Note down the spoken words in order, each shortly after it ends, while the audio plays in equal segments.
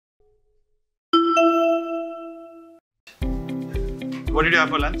What did you have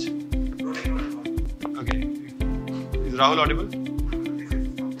for lunch? Okay. Is Rahul audible?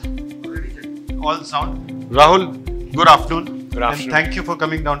 All sound. Rahul, good afternoon. Good afternoon. And thank you for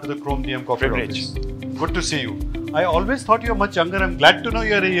coming down to the Chrome DM Corporate Privilege. Office. Good to see you. I always thought you were much younger. I'm glad to know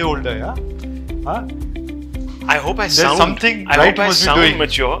you're a year older. Yeah. Huh? I hope I There's sound. something I right hope you I must be sound doing.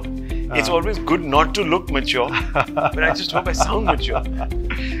 mature. It's always good not to look mature, but I just hope I sound mature.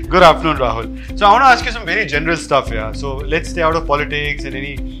 Good afternoon, Rahul. So I want to ask you some very general stuff here. So let's stay out of politics and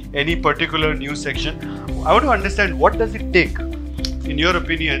any particular news section. I want to understand, what does it take, in your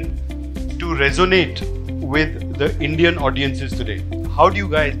opinion, to resonate with the Indian audiences today? How do you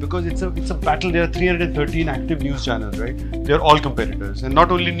guys, because it's a battle, there are 313 active news channels, right? They're all competitors, and not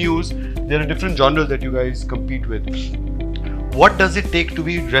only news, there are different genres that you guys compete with. What does it take to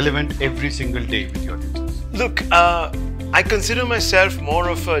be relevant every single day with your audiences? Look, I consider myself more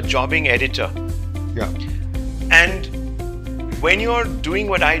of a jobbing editor. Yeah. And when you're doing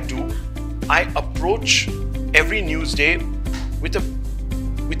what I do, I approach every news day with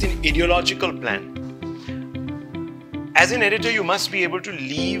an ideological plan. As an editor, you must be able to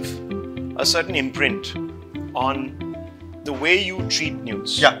leave a certain imprint on the way you treat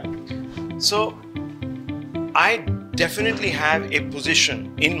news. Yeah. So, I definitely have a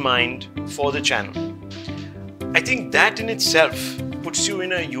position in mind for the channel. I think that in itself puts you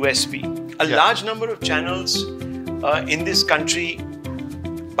in a USP. A large number of channels in this country,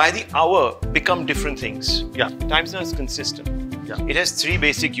 by the hour, become different things. Yeah. Times Now is consistent. Yeah. It has 3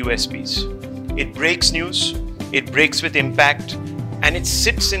 basic USPs. It breaks news, it breaks with impact, and it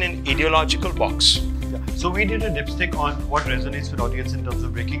sits in an ideological box. Yeah. So we did a dipstick on what resonates with audience in terms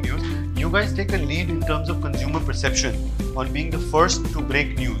of breaking news. You guys take a lead in terms of consumer perception on being the first to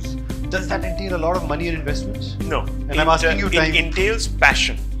break news. Does that entail a lot of money and investments? No. And I'm asking you time. It entails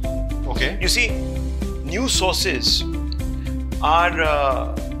passion. Okay. You see, news sources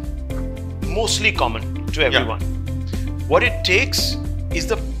are mostly common to everyone. Yeah. What it takes is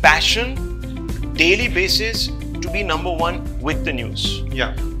the passion, daily basis, to be number one with the news.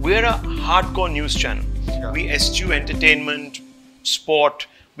 Yeah. We're a hardcore news channel. Yeah. We eschew entertainment, sport.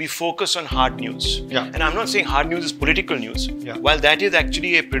 We focus on hard news. Yeah. And I'm not saying hard news is political news. Yeah. While that is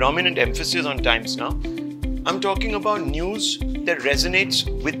actually a predominant emphasis on Times Now, I'm talking about news that resonates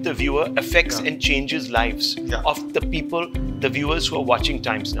with the viewer, affects and changes lives of the people, the viewers who are watching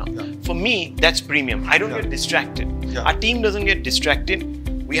Times Now. Yeah. For me, that's premium. I don't get distracted. Yeah. Our team doesn't get distracted.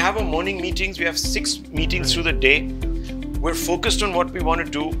 We have our morning meetings. We have 6 meetings through the day. We're focused on what we want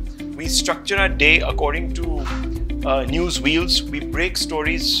to do. We structure our day according to news wheels. We break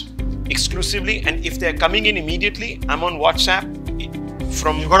stories exclusively, and if they're coming in immediately, I'm on WhatsApp.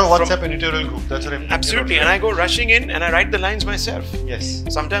 You've got a WhatsApp editorial group. That's what I'm Absolutely, and I go rushing in and I write the lines myself. Yes.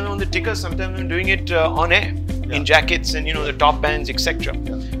 Sometimes I'm on the ticker, sometimes I'm doing it on air, in jackets and the top bands, etc.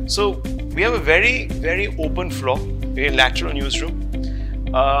 Yeah. So we have a very, very open floor, very lateral newsroom.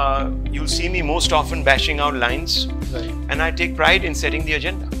 You'll see me most often bashing out lines, and I take pride in setting the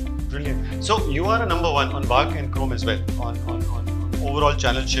agenda. Brilliant. So you are a number 1 on Bark and Chrome as well, on overall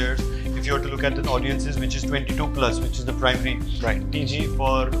channel shares. If you were to look at the audiences, which is 22 plus, which is the primary TG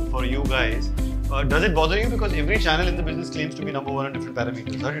for you guys, does it bother you? Because every channel in the business claims to be number 1 on different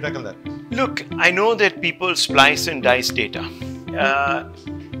parameters. How do you tackle that? Look, I know that people splice and dice data.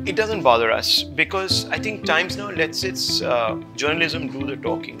 It doesn't bother us because I think Times Now lets its journalism do the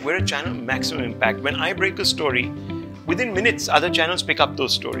talking. We're a channel of maximum impact. When I break a story, within minutes, other channels pick up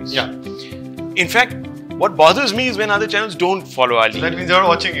those stories. Yeah. In fact, what bothers me is when other channels don't follow our lead. That means they're not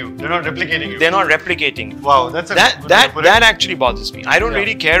watching you. They're not replicating you. They're not replicating. Wow, that's a that actually bothers me. I don't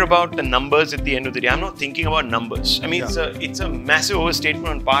really care about the numbers at the end of the day. I'm not thinking about numbers. I mean, it's a massive overstatement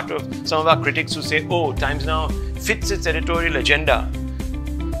on part of some of our critics who say, oh, Times Now fits its editorial agenda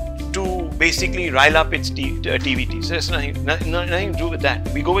to basically rile up its TVT. So there's nothing to do with that.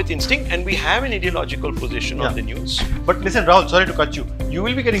 We go with instinct, and we have an ideological position on the news. But listen, Rahul, sorry to cut you. You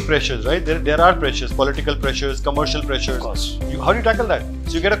will be getting pressures, right? There are pressures, political pressures, commercial pressures. Of course. How do you tackle that?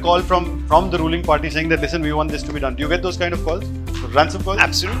 So you get a call from the ruling party saying that, listen, we want this to be done. Do you get those kind of calls? Ransom calls?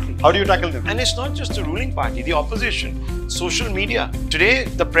 Absolutely. How do you tackle them? And it's not just the ruling party, the opposition, social media. Today,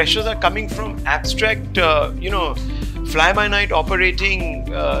 the pressures are coming from abstract, fly-by-night operating,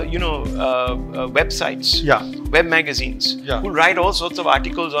 websites, web magazines, who write all sorts of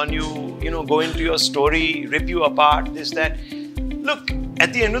articles on you, go into your story, rip you apart, this, that. Look,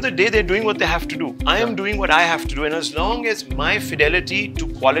 at the end of the day, they're doing what they have to do. I am doing what I have to do. And as long as my fidelity to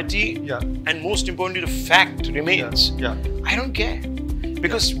quality and most importantly, the fact remains, I don't care.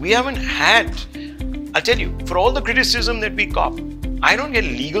 Because we haven't had, I'll tell you, for all the criticism that we cop, I don't get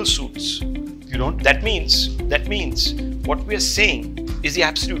legal suits. You don't? That means what we are saying is the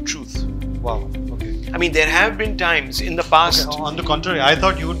absolute truth. Wow. Okay. I mean, there have been times in the past. Okay, on the contrary, I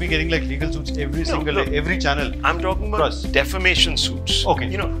thought you would be getting like legal suits every single day, every channel. I'm talking about defamation suits. Okay.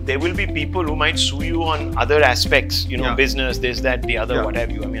 You know, there will be people who might sue you on other aspects, you know, business, this, that, the other, what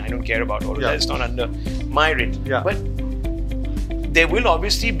have you. I mean, I don't care about all of that. It's not under my writ. But there will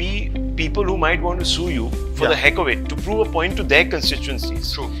obviously be people who might want to sue you for the heck of it to prove a point to their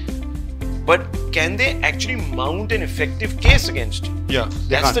constituencies. True. But can they actually mount an effective case against you? Yeah,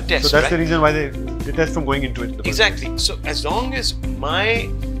 that's the test. So that's the reason why they detest from going into it. Exactly. So as long as my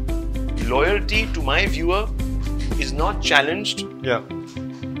loyalty to my viewer is not challenged,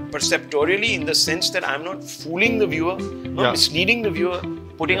 perceptorially, in the sense that I'm not fooling the viewer, not misleading the viewer,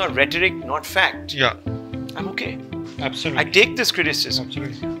 putting out rhetoric, not fact. I'm okay. Absolutely. I take this criticism.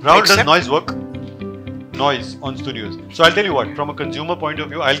 Absolutely. Rahul, does noise work? Noise on studios. So I'll tell you what, from a consumer point of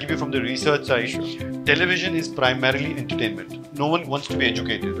view, I'll give you from the research side. Television is primarily entertainment. No one wants to be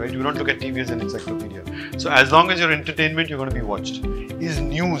educated, right? You don't look at TV as an encyclopedia. So as long as you're entertainment, you're going to be watched. Is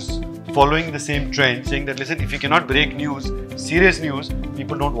news following the same trend, saying that, listen, if you cannot break news, serious news,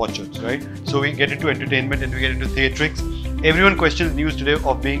 people don't watch it, right? So we get into entertainment and we get into theatrics. Everyone questions news today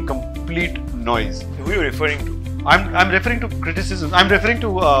of being complete noise. Who are you referring to? I'm referring to criticism. I'm referring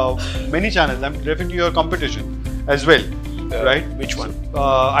to many channels. I'm referring to your competition as well, right? Which one?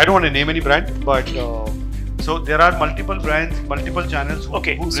 I don't want to name any brand, but so there are multiple brands, multiple channels who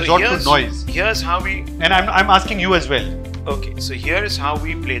resort to noise. Here's how we... And I'm asking you as well. Okay, so here is how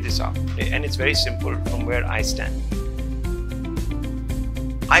we play this out. And it's very simple from where I stand.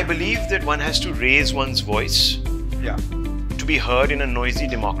 I believe that one has to raise one's voice to be heard in a noisy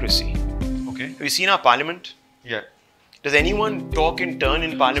democracy. Okay. Have you seen our parliament? Yeah. Does anyone talk in turn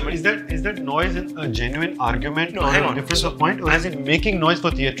in parliament? So is that noise a genuine argument or hang a on. difference of point, or is it making noise for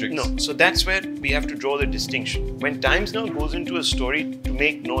theatrics? No. So that's where we have to draw the distinction. When Times Now goes into a story to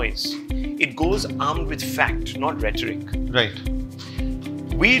make noise, it goes armed with fact, not rhetoric. Right.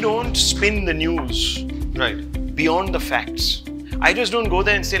 We don't spin the news beyond the facts. I just don't go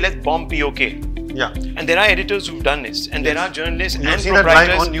there and say, let's bomb POK. Yeah. And there are editors who've done this, and there are journalists and see that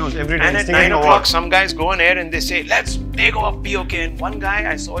proprietors. live on news every day. And at 9 o'clock, some guys go on air and they say, let's take over POK. And one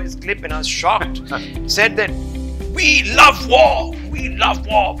guy, I saw his clip and I was shocked, said that we love war, we love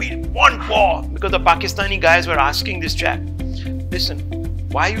war, we want war. Because the Pakistani guys were asking this chap, listen,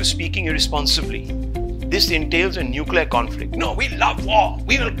 why are you speaking irresponsibly? This entails a nuclear conflict. No, we love war,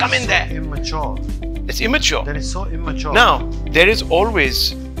 we will come in there. Immature. It's immature. That is so immature. Now, there is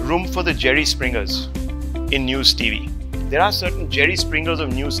always room for the Jerry Springers in news TV. There are certain Jerry Springers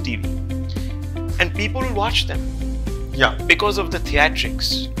of news TV. And people will watch them. Yeah. Because of the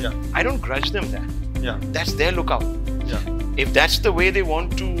theatrics. Yeah. I don't grudge them that. Yeah. That's their lookout. Yeah. If that's the way they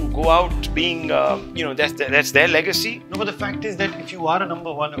want to go out being, that's their legacy. No, but the fact is that if you are a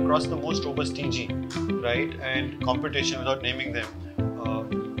number one across the most robust TG, right, and competition without naming them,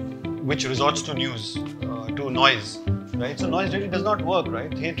 which resorts to news, to noise, right? So noise really does not work, right?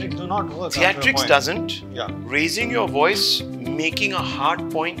 Theatrics do not work. Theatrics doesn't. Yeah. Raising your voice, making a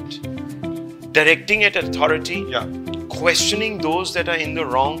hard point, directing at authority, questioning those that are in the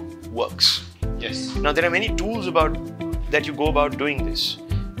wrong works. Yes. Now there are many tools that you go about doing this.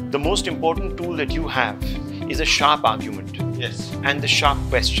 The most important tool that you have is a sharp argument. Yes. And the sharp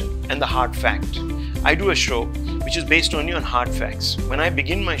question and the hard fact. I do a show which is based only on hard facts. When I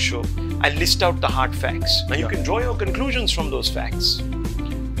begin my show, I list out the hard facts. Now you can draw your conclusions from those facts.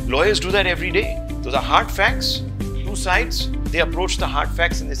 Lawyers do that every day. Those are hard facts, two sides. They approach the hard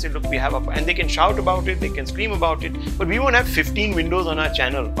facts and they say, look, we have and they can shout about it, they can scream about it, but we won't have 15 windows on our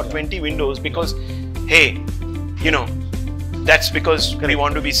channel or 20 windows because, hey, that's because we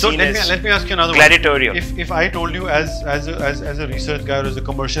want to be seen let me ask you another gladiatorial. If I told you as a research guy or as a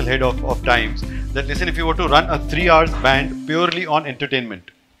commercial head of Times that, listen, if you were to run a 3 hours band purely on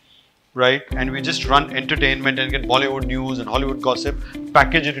entertainment, right, and we just run entertainment and get Bollywood news and Hollywood gossip,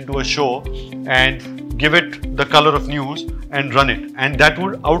 package it into a show and give it the color of news and run it, and that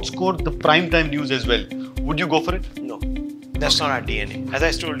would outscore the primetime news as well, would you go for it? No, that's not our DNA. As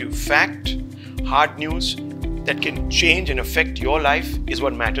I told you, fact, hard news that can change and affect your life is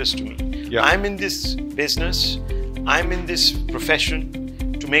what matters to me. Yeah. I'm in this business, I'm in this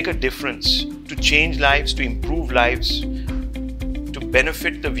profession to make a difference, to change lives, to improve lives, to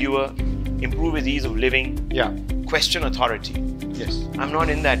benefit the viewer, improve his ease of living, question authority. Yes. I'm not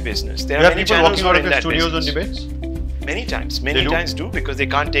in that business. There are many people walking out of your studios on debates? Many times. Many times do, because they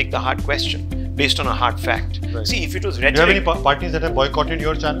can't take the hard question based on a hard fact. Right. See, if it was rhetoric... Do you have any parties that have boycotted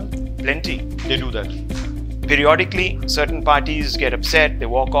your channel? Plenty. They do that. Periodically, certain parties get upset, they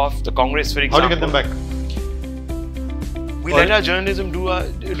walk off. The Congress, for example. How do you get them back? We let our journalism do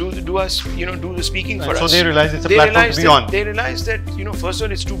the speaking for us. So they realize it's a platform to be on. They realize that, first of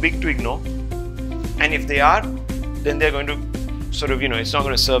all, it's too big to ignore. And if they are, then they're going to sort of, it's not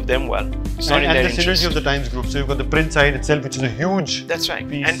going to serve them well. It's not in their interest. And the synergy of the Times Group. So you've got the print side itself, which is a huge That's right.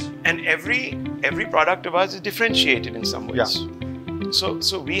 piece. And every product of ours is differentiated in some ways. Yeah.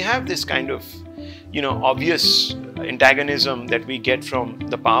 So we have this kind of, obvious antagonism that we get from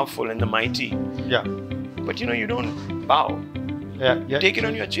the powerful and the mighty. Yeah. But you don't bow. Yeah. Take it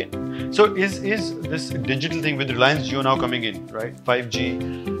on your chin. So is this digital thing with Reliance Jio now coming in, right?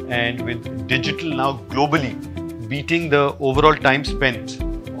 5G, and with digital now globally beating the overall time spent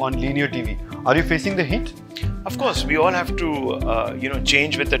on linear TV. Are you facing the heat? Of course, we all have to,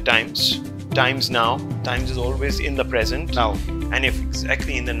 change with the times. Times now. Times is always in the present. Now. And if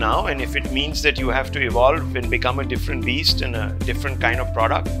exactly in the now, and if it means that you have to evolve and become a different beast and a different kind of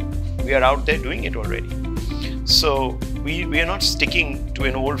product, we are out there doing it already. So we are not sticking to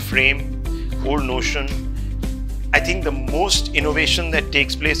an old frame, old notion. I think the most innovation that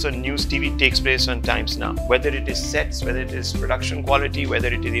takes place on news TV takes place on Times Now. Whether it is sets, whether it is production quality, whether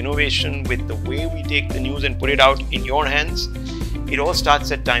it is innovation with the way we take the news and put it out in your hands, it all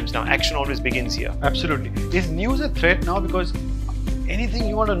starts at Times Now. Action always begins here. Absolutely. Is news a threat now? Because anything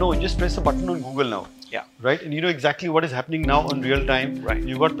you want to know, you just press a button on Google now. Yeah. Right? And you know exactly what is happening now on real time. Right.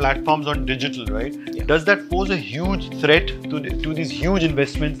 You've got platforms on digital, right? Yeah. Does that pose a huge threat to these huge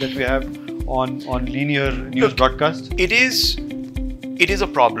investments that we have on linear news broadcast? It is a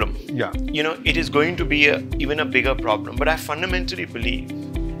problem. Yeah. It is going to be even a bigger problem. But I fundamentally believe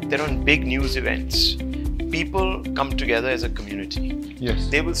that on big news events, people come together as a community. Yes.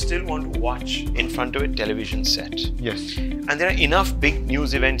 They will still want to watch in front of a television set. Yes. And there are enough big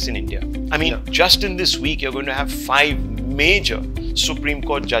news events in India. I mean, just in this week, you're going to have 5 major Supreme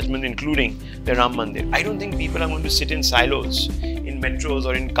Court judgments, including the Ram Mandir. I don't think people are going to sit in silos, in metros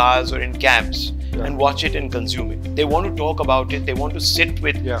or in cars or in cabs and watch it and consume it. They want to talk about it. They want to sit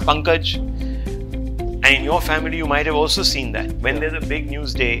with Pankaj. And in your family, you might have also seen that. When there's a big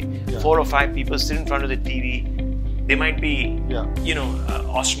news day, 4 or 5 people sit in front of the TV. They might be,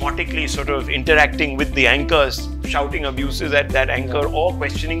 osmotically sort of interacting with the anchors, shouting abuses at that anchor or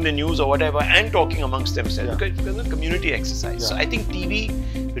questioning the news or whatever and talking amongst themselves because it's a community exercise. So I think TV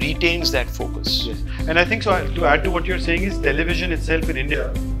retains that focus. Yes. And I think so, to add to what you're saying is television itself in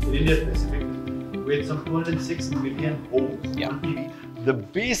India specifically, with some 206 million homes on TV, the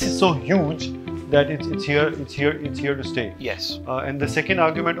base is so huge that it's here to stay. Yes. And the second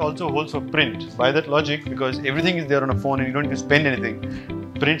argument also holds for print. By that logic, because everything is there on a phone and you don't need to spend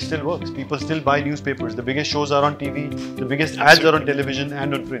anything, print still works. People still buy newspapers. The biggest shows are on TV. The biggest ads are on television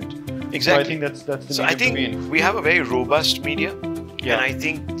and on print. Exactly. So I think that's the So I think we have a very robust media. And I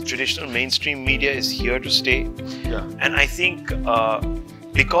think traditional mainstream media is here to stay. Yeah. And I think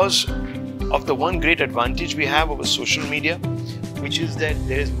because of the one great advantage we have over social media, which is that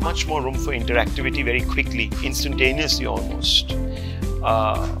there is much more room for interactivity very quickly, instantaneously almost.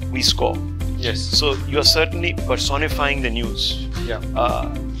 We score. Yes. So you're certainly personifying the news. Yeah.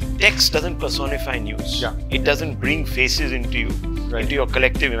 Text doesn't personify news. Yeah. It doesn't bring faces into you, into your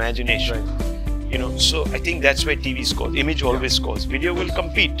collective imagination. Right. So I think that's where TV scores. Image always scores. Video will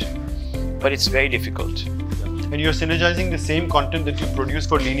compete, but it's very difficult. And you're synergizing the same content that you produce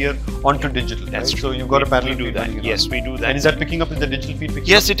for linear onto digital. That's true. So you've got a parallel feed running. Yes, we do that. And is that picking up in the digital feed?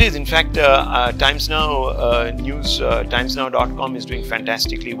 Yes, it is. In fact, Times Now news, timesnow.com is doing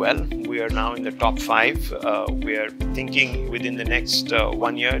fantastically well. We are now in the top 5. We are thinking within the next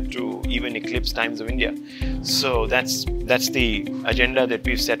 1 year to even eclipse Times of India. So that's the agenda that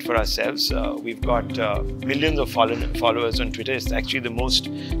we've set for ourselves. We've got millions of followers on Twitter. It's actually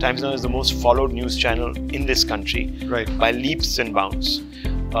Times Now is the most followed news channel in this country. By leaps and bounds.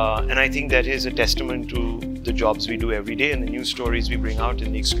 And I think that is a testament to the jobs we do every day and the news stories we bring out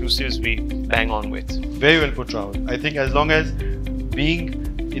and the exclusives we bang on with. Very well put, Rahul. I think as long as being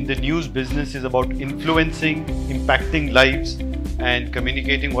in the news business is about influencing, impacting lives and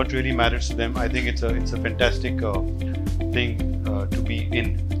communicating what really matters to them, I think it's a fantastic thing to be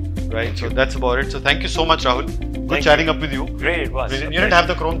in. Right, so that's about it. So thank you so much, Rahul. Good chatting up with you. Great, it was. You didn't have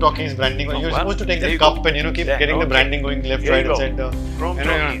the Chrome Talkies branding. You're supposed to take the cup and keep getting the branding going left, right, and center. Chrome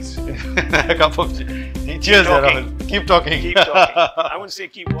Talkies. A cup of cheers, Rahul. Keep talking. Keep talking. I wouldn't say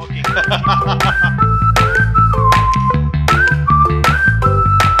keep walking.